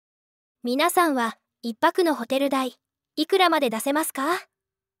皆さんは一泊のホテル代いくらまで出せますか？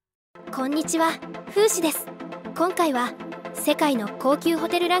こんにちは、風刺です。今回は世界の高級ホ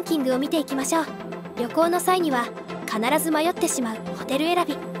テルランキングを見ていきましょう。旅行の際には必ず迷ってしまうホテル選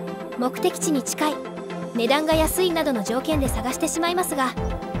び、目的地に近い、値段が安いなどの条件で探してしまいますが、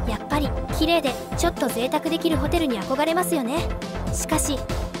やっぱり綺麗でちょっと贅沢できるホテルに憧れますよね。しかし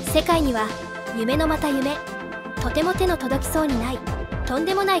世界には夢のまた夢、とても手の届きそうにないとん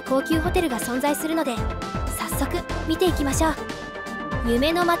でもない高級ホテルが存在するので、早速見ていきましょう。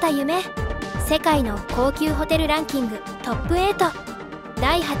夢のまた夢、世界の高級ホテルランキングトップ8。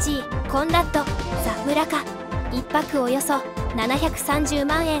第8位、コンラッド・ザ・ブラカ、1泊およそ730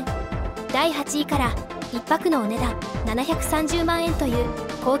万円。第8位から1泊のお値段730万円という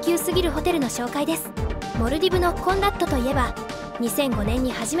高級すぎるホテルの紹介です。モルディブのコンラッドといえば、2005年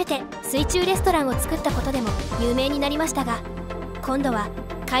に初めて水中レストランを作ったことでも有名になりましたが、今度は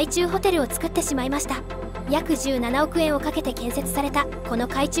海中ホテルを作ってしまいました。約17億円をかけて建設されたこの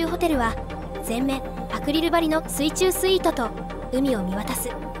海中ホテルは、全面アクリル張りの水中スイートと海を見渡す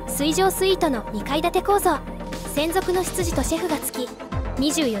水上スイートの2階建て構造、専属の執事とシェフがつき、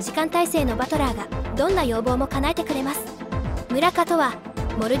24時間体制のバトラーがどんな要望も叶えてくれます。ムラカとは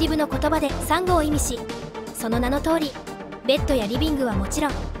モルディブの言葉でサンゴを意味し、その名の通りベッドやリビングはもちろ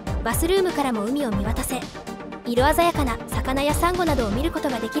ん、バスルームからも海を見渡せ、色鮮やかな魚やサンゴなどを見ること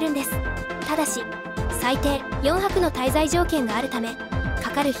ができるんです。ただし最低4泊の滞在条件があるため、か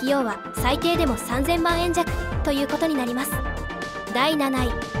かる費用は最低でも3000万円弱ということになります。第7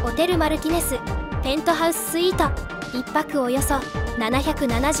位、ホテルマルティネスペントハウススイート、1泊およそ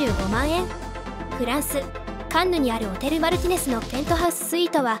775万円。フランス・カンヌにあるホテルマルティネスのペントハウススイー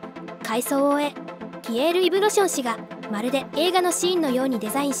トは、改装を終えピエール・イブ・ロション氏がまるで映画のシーンのようにデ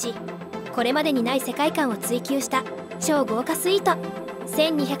ザインし、これまでにない世界観を追求した超豪華スイート。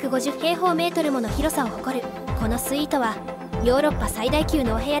1250平方メートルもの広さを誇るこのスイートはヨーロッパ最大級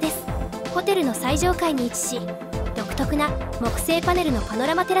のお部屋です。ホテルの最上階に位置し、独特な木製パネルのパノ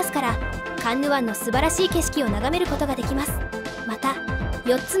ラマテラスからカンヌ湾の素晴らしい景色を眺めることができます。また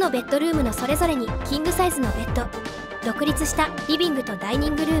4つのベッドルームのそれぞれにキングサイズのベッド、独立したリビングとダイニ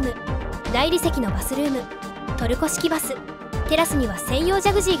ングルーム、大理石のバスルーム、トルコ式バス、テラスには専用ジ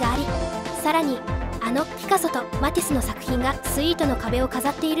ャグジーがあり、さらにあのピカソとマティスの作品がスイートの壁を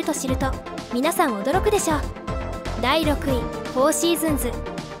飾っていると知ると、皆さん驚くでしょう。第6位、フォーシーズンズ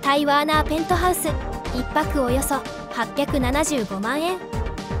タイワーナーペントハウス、1泊およそ875万円。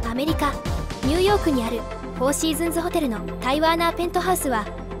アメリカ・ニューヨークにあるフォーシーズンズホテルのタイワーナーペントハウスは、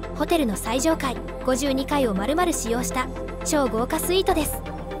ホテルの最上階52階を丸々使用した超豪華スイートです。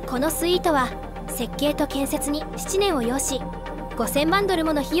このスイートは設計と建設に7年を要し、5000万ドル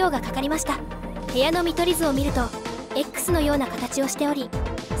もの費用がかかりました。部屋の見取り図を見ると X のような形をしており、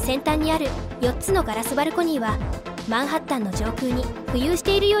先端にある4つのガラスバルコニーはマンハッタンの上空に浮遊し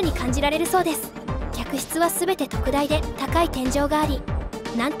ているように感じられるそうです。客室は全て特大で高い天井があり、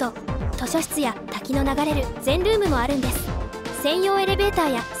なんと図書室や滝の流れる全ルームもあるんです。専用エレベータ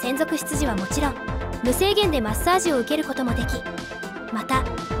ーや専属執事はもちろん、無制限でマッサージを受けることもでき、また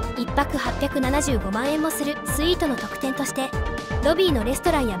1泊875万円もするスイートの特典として、ロビーのレス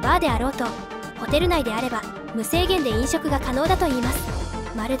トランやバーであろうと、ホテル内であれば無制限で飲食が可能だといいます。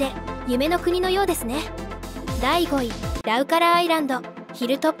まるで夢の国のようですね。第5位、ラウカラーアイランドヒ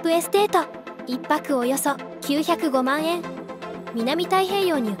ルトップエステート、1泊およそ905万円。南太平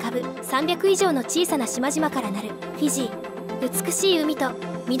洋に浮かぶ300以上の小さな島々からなるフィジー、美しい海と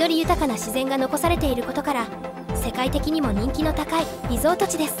緑豊かな自然が残されていることから、世界的にも人気の高いリゾート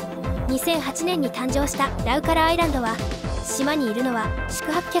地です。2008年に誕生したラウカラーアイランドは、島にいるのは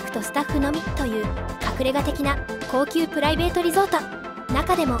宿泊客とスタッフのみという隠れ家的な高級プライベートリゾート。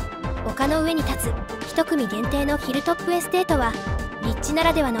中でも丘の上に立つ1組限定のヒルトップエステートは、立地な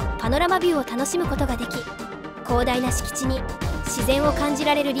らではのパノラマビューを楽しむことができ、広大な敷地に自然を感じ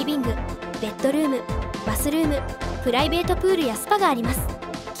られるリビング、ベッドルーム、バスルーム、プライベートプールやスパがあります。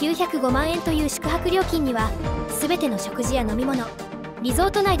905万円という宿泊料金には、全ての食事や飲み物、リゾ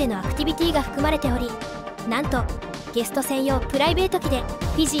ート内でのアクティビティが含まれており、なんとゲスト専用プライベート機で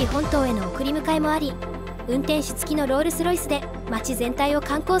フィジー本島への送り迎えもあり、運転手付きのロールスロイスで街全体を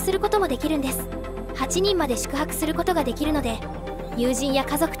観光することもできるんです。8人まで宿泊することができるので、友人や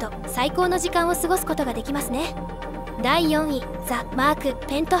家族と最高の時間を過ごすことができますね。第4位、ザ・マーク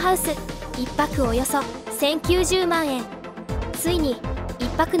ペントハウス、1泊およそ1090万円。ついに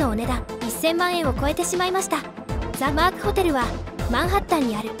1泊のお値段1000万円を超えてしまいました。ザ・マークホテルはマンハッタン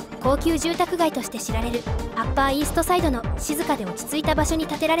にある高級住宅街として知られるアッパーイーストサイドの静かで落ち着いた場所に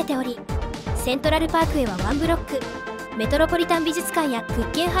建てられており、セントラルパークへは1ブロック、メトロポリタン美術館やグ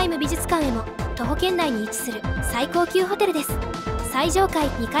ッゲンハイム美術館へも徒歩圏内に位置する最高級ホテルです。最上階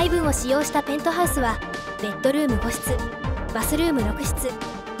2階分を使用したペントハウスはベッドルーム5室、バスルーム6室、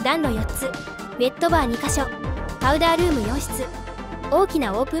暖炉4つ、ウェットバー2カ所、パウダールーム4室、大き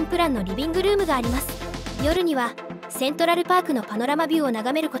なオープンプランのリビングルームがあります。夜にはセントラルパークのパノラマビューを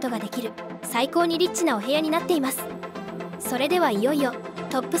眺めることができる最高にリッチなお部屋になっています。それではいよいよ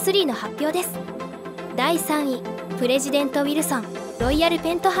トップ3の発表です。第3位、プレジデント・ウィルソンロイヤル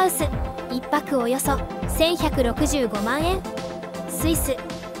ペントハウス、1泊およそ1165万円。スイス・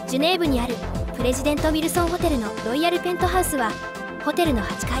ジュネーブにあるプレジデント・ウィルソンホテルのロイヤルペントハウスはホテルの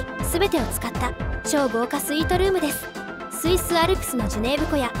8階全てを使った超豪華スイートルームです。スイスアルプスのジュネーブ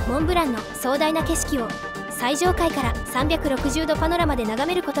湖やモンブランの壮大な景色を最上階から360度パノラマで眺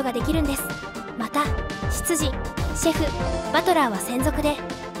めることができるんです。また執事、シェフ、バトラーは専属で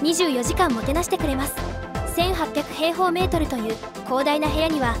24時間もてなしてくれます。1800平方メートルという広大な部屋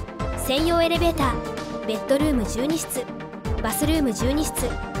には専用エレベーター、ベッドルーム12室、バスルーム12室、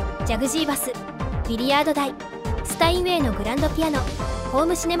ジャグジーバス、ビリヤード台、スタインウェイのグランドピアノ、ホー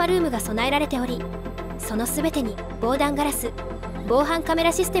ムシネマルームが備えられており、その全てに防弾ガラス、防犯カメ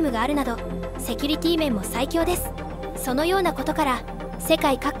ラシステムがあるなどセキュリティ面も最強です。そのようなことから世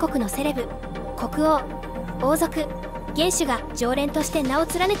界各国のセレブ、国王、王族、元首が常連として名を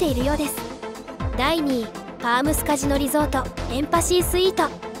連ねているようです。第2位、パームスカジノリゾートエンパシースイート、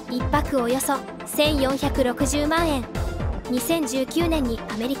1泊およそ1460万円。2019年に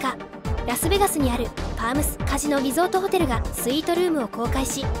アメリカ・ラスベガスにあるパームスカジノリゾートホテルがスイートルームを公開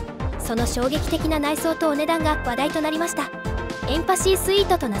し、その衝撃的な内装とお値段が話題となりました。エンパシースイー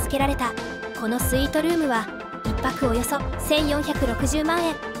トと名付けられたこのスイートルームは1泊およそ1460万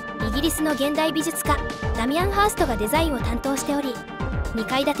円。イギリスの現代美術家ダミアン・ハーストがデザインを担当しており、2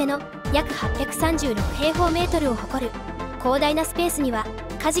階建ての約836平方メートルを誇る広大なスペースには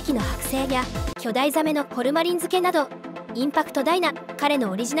カジキの剥製や巨大ザメのホルマリン漬けなどインパクト大な彼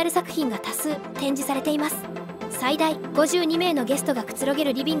のオリジナル作品が多数展示されています。最大52名のゲストがくつろげ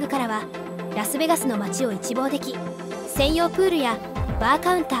るリビングからはラスベガスの街を一望でき、専用プールやバー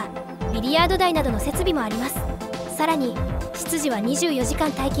カウンター、ビリヤード台などの設備もあります。さらに執事は24時間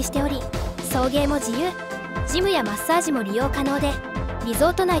待機しており、送迎も自由、ジムやマッサージも利用可能で、リゾ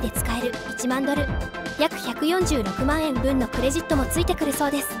ート内で使える1万ドル約146万円分のクレジットもついてくるそ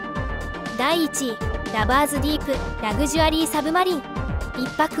うです。第1位、ラバーズディープラグジュアリーサブマリン、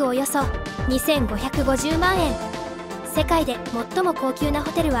1泊およそ2550万円。世界で最も高級な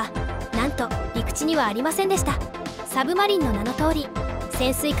ホテルはなんと陸地にはありませんでした。サブマリンの名の通り、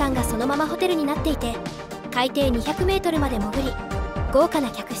潜水艦がそのままホテルになっていて、海底200メートルまで潜り、豪華な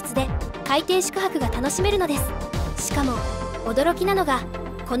客室で海底宿泊が楽しめるのです。しかも驚きなのが、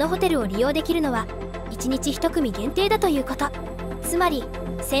このホテルを利用できるのは1日1組限定だということ。つまり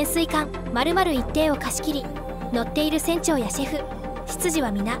潜水艦丸々一艇を貸し切り、乗っている船長やシェフ、執事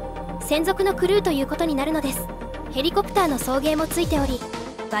は皆専属のクルーということになるのです。ヘリコプターの送迎もついており、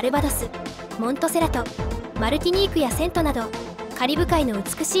バルバドス、モントセラト、マルティニークやセントなどカリブ海の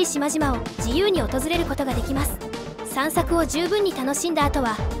美しい島々を自由に訪れることができます。散策を十分に楽しんだ後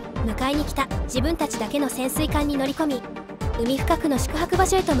は、迎えに来た自分たちだけの潜水艦に乗り込み、海深くの宿泊場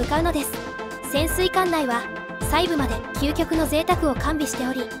所へと向かうのです。潜水艦内は細部まで究極の贅沢を完備して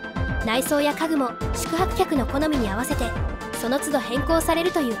おり、内装や家具も宿泊客の好みに合わせてその都度変更され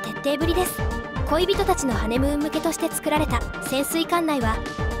るという徹底ぶりです。恋人たちのハネムーン向けとして作られた潜水艦内は、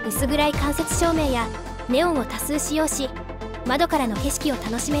薄暗い間接照明やネオンを多数使用し、窓からの景色を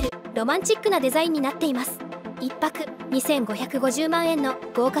楽しめるロマンチックなデザインになっています。1泊2550万円の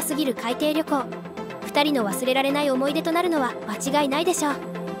豪華すぎる海底旅行、2人の忘れられない思い出となるのは間違いないでしょう。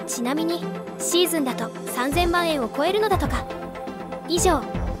ちなみにシーズンだと3000万円を超えるのだとか。以上、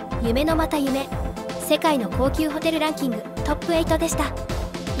夢のまた夢、世界の高級ホテルランキングトップ8でした。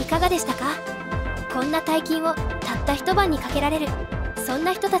いかがでしたか？こんな大金をたった一晩にかけられる、そん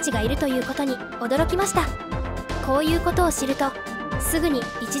な人たちがいるということに驚きました。こういうことを知ると、すぐに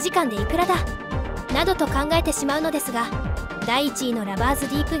1時間でいくらだなどと考えてしまうのですが、第1位のラバーズ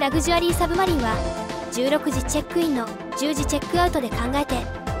ディープラグジュアリーサブマリンは16時チェックインの10時チェックアウトで考えて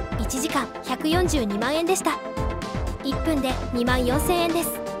1時間142万円でした。1分で2万4000円で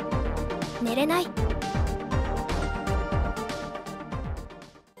す。寝れない。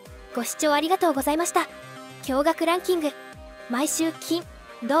ご視聴ありがとうございました。驚愕ランキング、毎週金、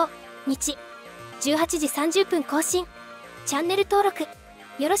土、日18時30分更新。チャンネル登録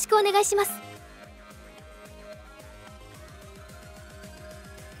よろしくお願いします。